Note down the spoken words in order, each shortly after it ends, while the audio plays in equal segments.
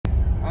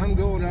I'm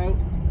going out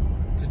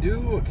to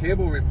do a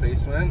cable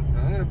replacement.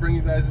 I'm going to bring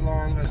you guys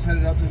along. I just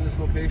headed out to this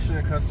location.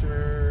 A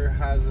customer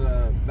has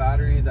a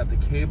battery that the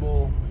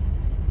cable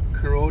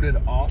corroded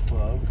off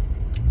of,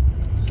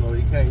 so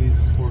he can't use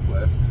his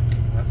forklift.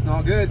 That's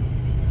not good.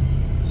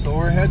 So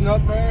we're heading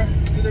up there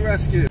to the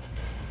rescue.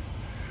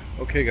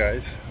 Okay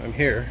guys, I'm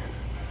here,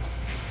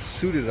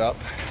 suited up,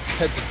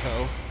 head to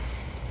toe.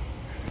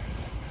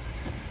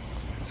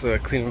 It's a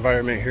clean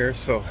environment here,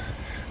 so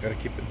gotta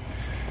keep it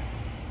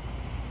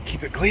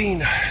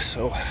clean.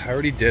 So I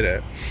already did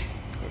it.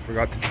 I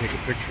forgot to take a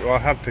picture. Well, I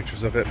have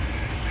pictures of it.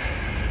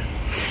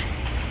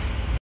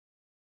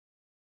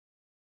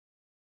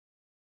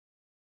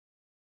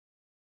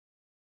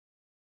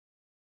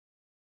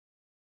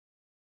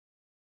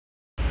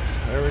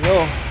 There we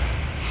go.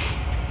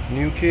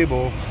 New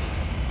cable.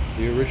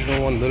 The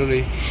original one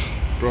literally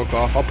broke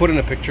off. I'll put in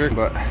a picture,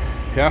 but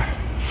yeah.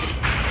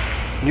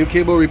 New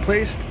cable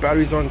replaced,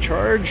 battery's on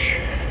charge.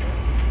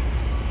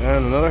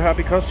 And another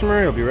happy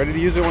customer. He'll be ready to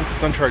use it once it's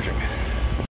done charging.